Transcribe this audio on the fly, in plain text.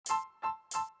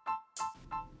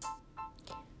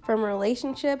From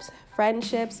relationships,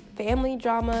 friendships, family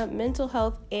drama, mental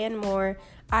health, and more,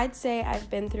 I'd say I've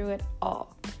been through it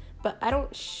all. But I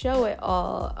don't show it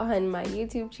all on my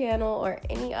YouTube channel or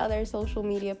any other social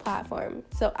media platform.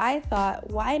 So I thought,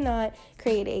 why not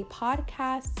create a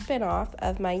podcast spinoff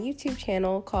of my YouTube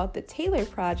channel called The Taylor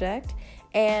Project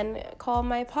and call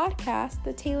my podcast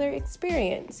The Taylor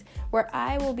Experience, where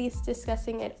I will be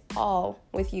discussing it all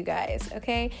with you guys,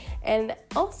 okay? And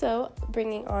also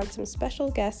bringing on some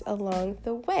special guests along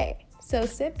the way. So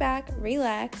sit back,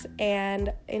 relax,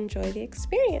 and enjoy the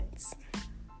experience.